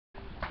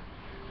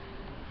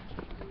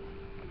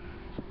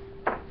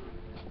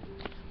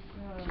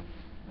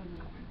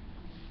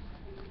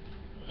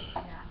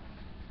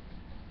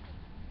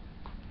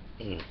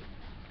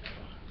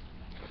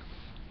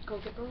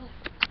look at brolach.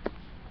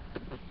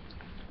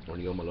 Or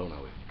you alone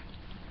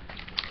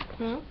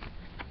now.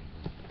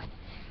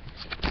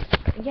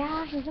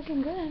 Yeah, he's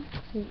looking good.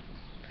 Let's see.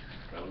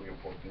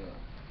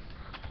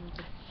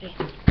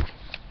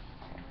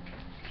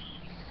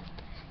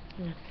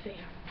 Let's see.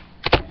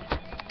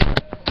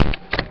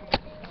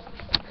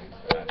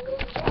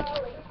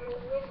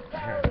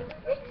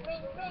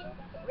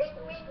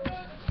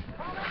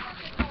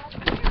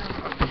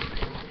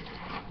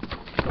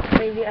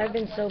 Baby, I've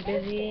been so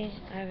busy.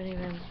 I haven't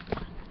even.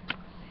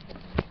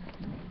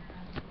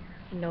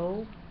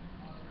 No.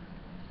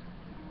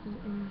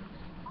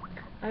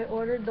 I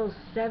ordered those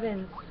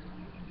 7s.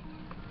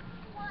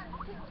 1,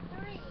 2,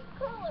 3.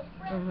 Cool and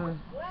friendly.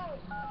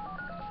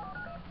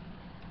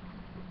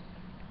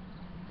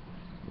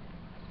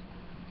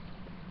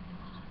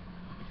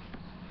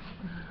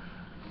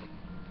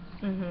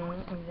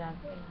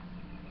 Exactly.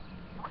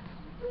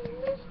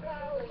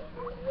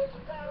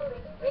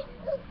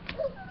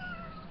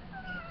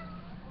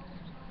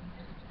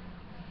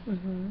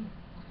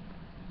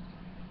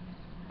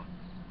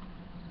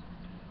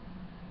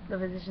 The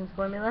physician's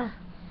formula?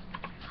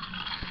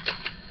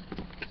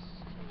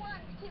 1,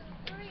 2,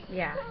 3.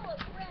 Yeah. Cool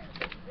and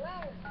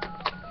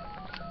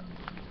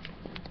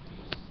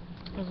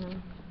friendly.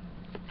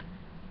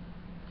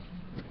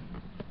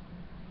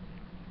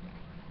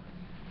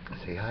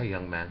 Say hi,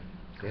 young man.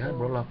 Say hi,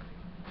 brolach.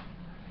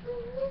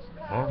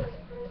 Huh?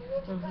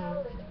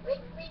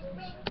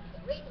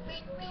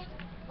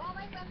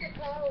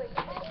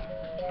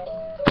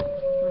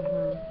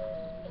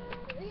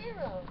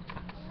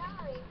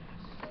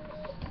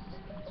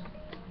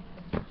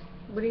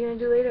 What are you gonna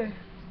do later?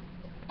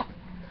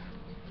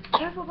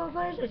 Careful, Papa.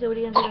 I said, what are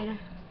you gonna do later?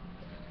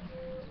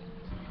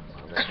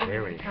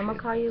 I'm gonna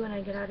call you when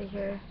I get out of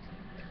here.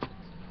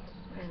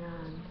 And,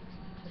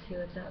 to see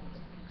what's up.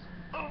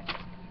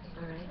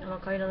 Alright, I'm gonna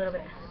call you in a little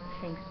bit.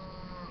 Thanks.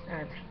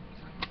 Alright, bye.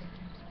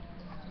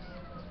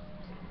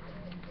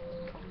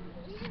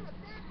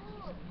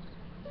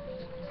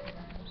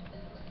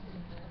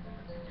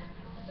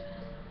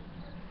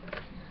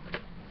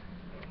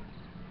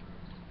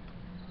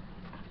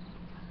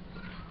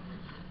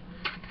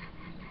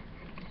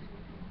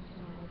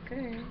 Okay.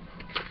 1,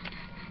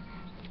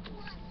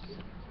 2,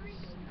 3.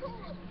 Cool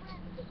and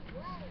friendly.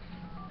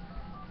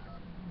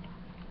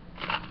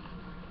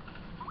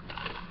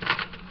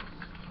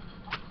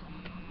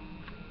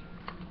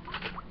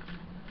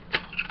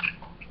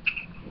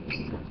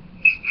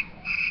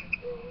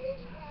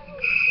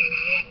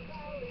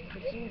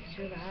 Cooking is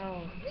too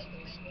loud.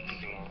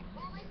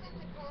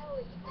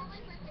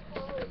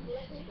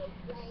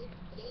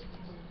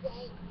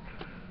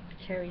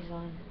 Cherry's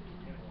on.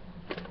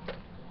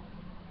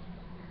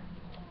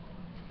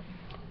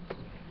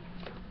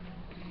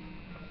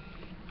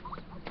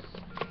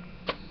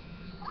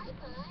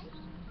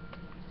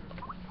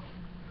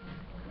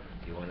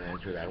 You want to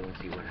answer that one,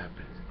 see what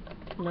happens?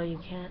 No, you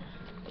can't.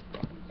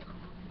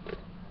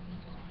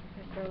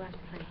 Brolach,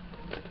 honey.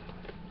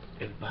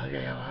 El padre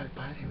allá va, el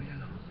padre,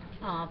 míralo.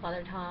 Aw,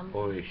 Father Tom.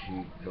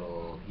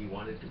 Pobrecito. He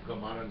wanted to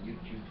come out on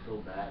YouTube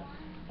so bad.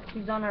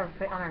 He's on our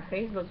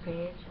Facebook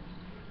page.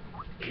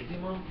 Is he,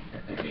 Mom?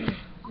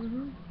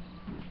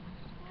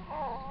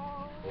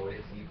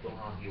 Pobrecito,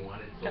 huh? He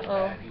wanted so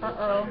bad. He was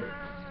tired.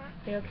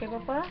 You okay,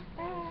 Papa?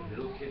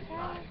 Little kiss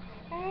time.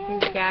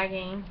 He's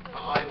gagging.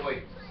 Ay,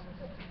 wait.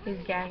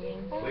 He's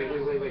gagging.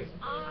 Wait.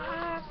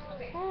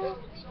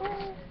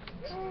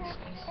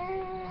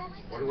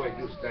 What do I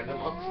do? Stand him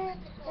up?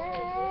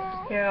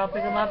 Here, I'll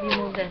pick him up. You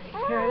move this.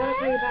 Here, I gotta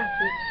call you back.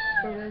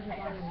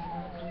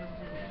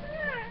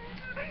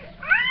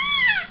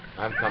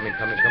 I'm coming.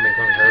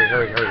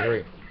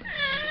 Hurry.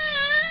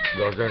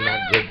 Those are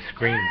not good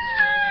screams.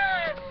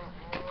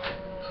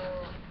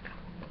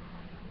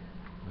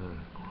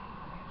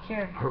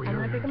 Here, Hurry. I'm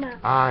gonna pick him up.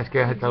 Es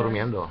que está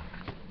durmiendo.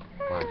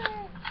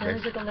 I'm gonna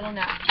take a little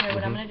nap. Here,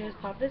 what I'm gonna do is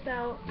pop this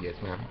out. Yes,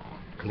 ma'am.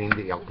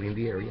 I'll clean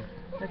the area.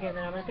 Okay,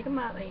 then I'm gonna pick him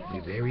up. Be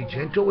very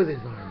gentle with his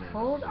arm, man.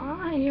 Hold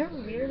on, you're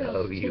weirdo.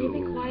 Love Can you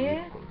be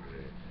quiet?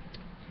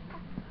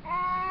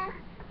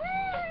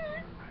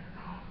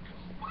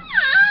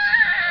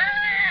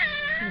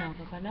 No,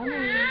 Papa, no.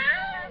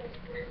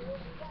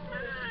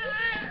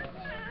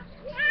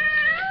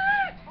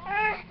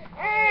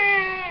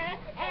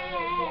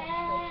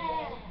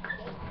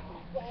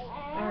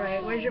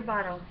 Alright, where's your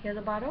bottle? You have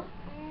the bottle?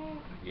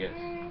 Yes.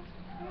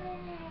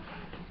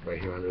 Right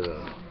here under the...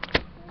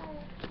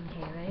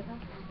 Okay, ready?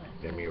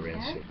 Let me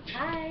rinse it.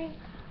 Hi.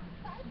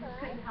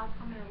 Couldn't help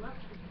how many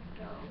looks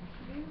so.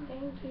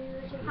 Thank you.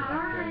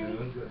 Hi.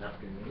 Good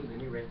afternoon. Let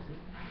me rinse it.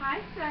 Hi,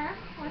 sir.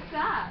 What's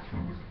up?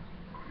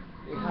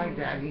 Say hi,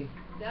 Daddy.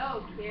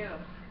 So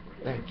cute.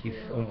 Thank you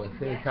so much.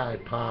 Say hi,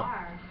 Pop.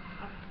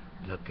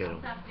 Look at him.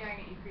 Stop staring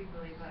at you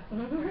creepily, but.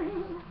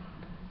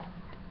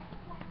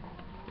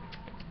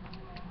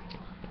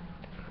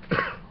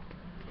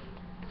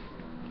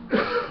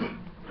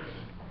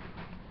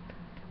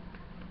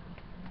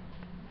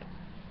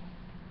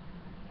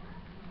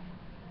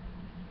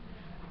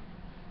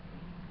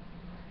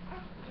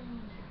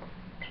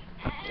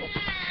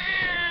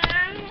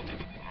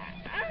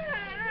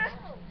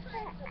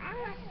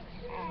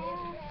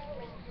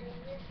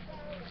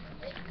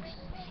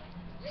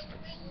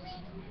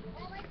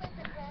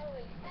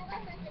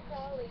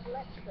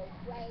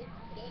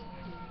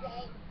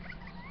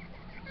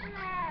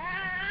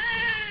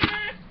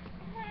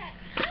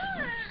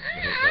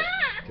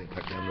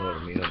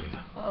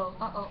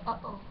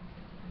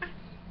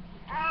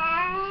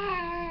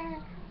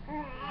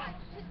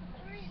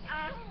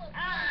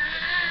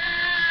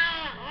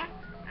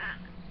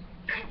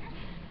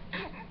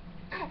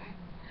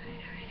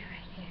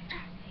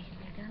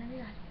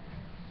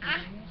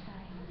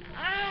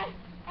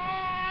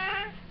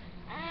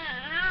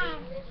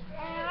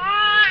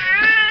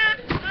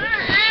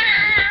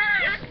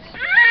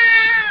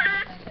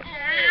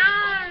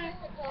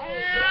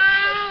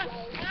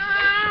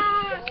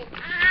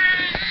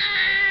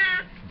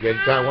 Get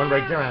that one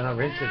right there, Anna.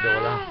 Rinse it, de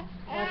volar.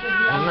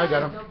 I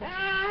got him.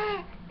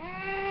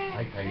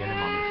 Ahí viene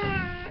mami.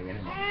 Ahí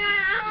viene mami.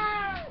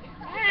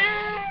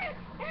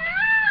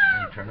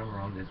 And turn him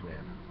around this way,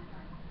 Anna.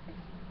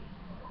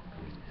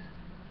 Please.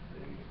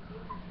 There you go.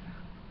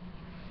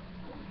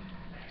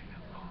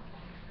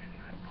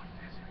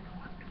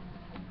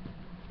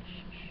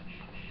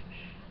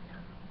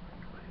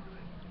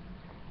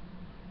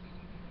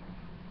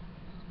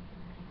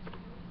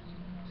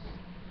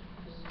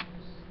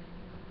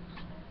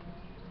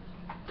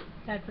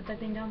 Dad, put that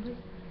thing down, please.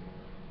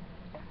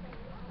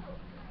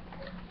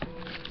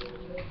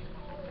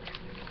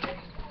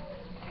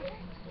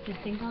 This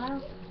thing fall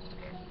out?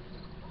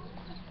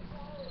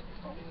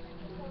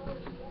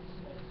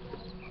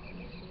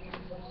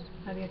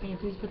 Javier, can you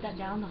please put that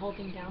down, the whole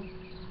thing down?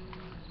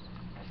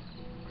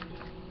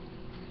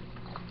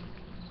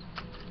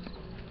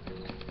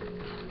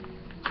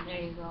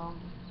 There you go.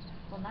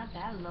 Well, not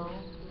that low.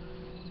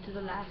 To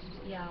the last,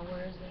 yeah,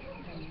 where is it?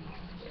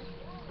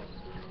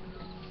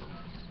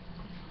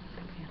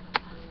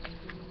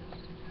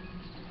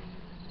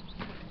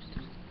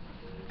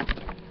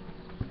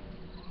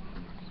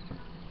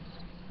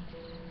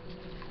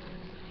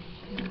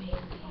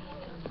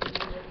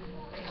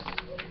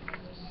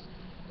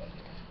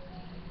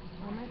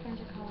 All my friends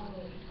are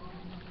calling.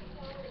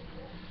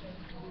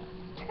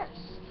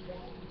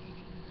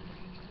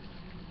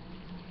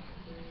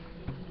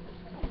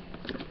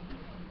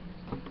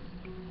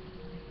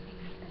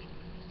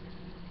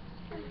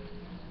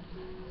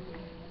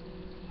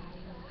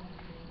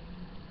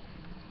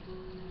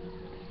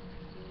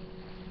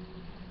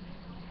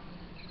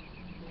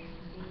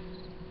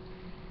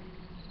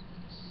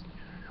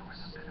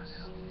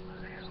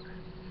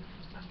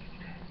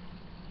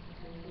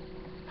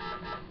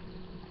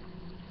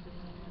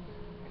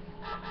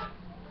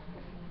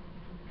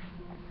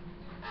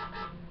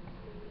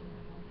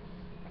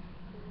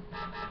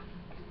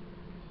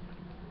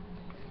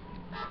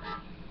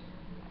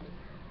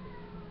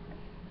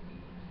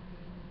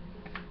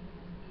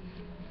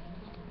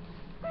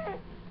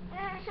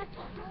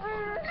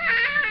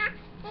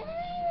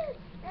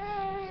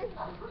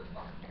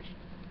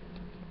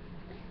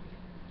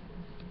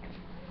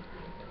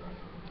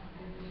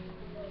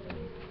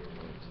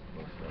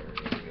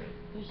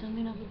 There's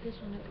something up with this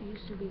one. It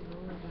used to be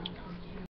lower down.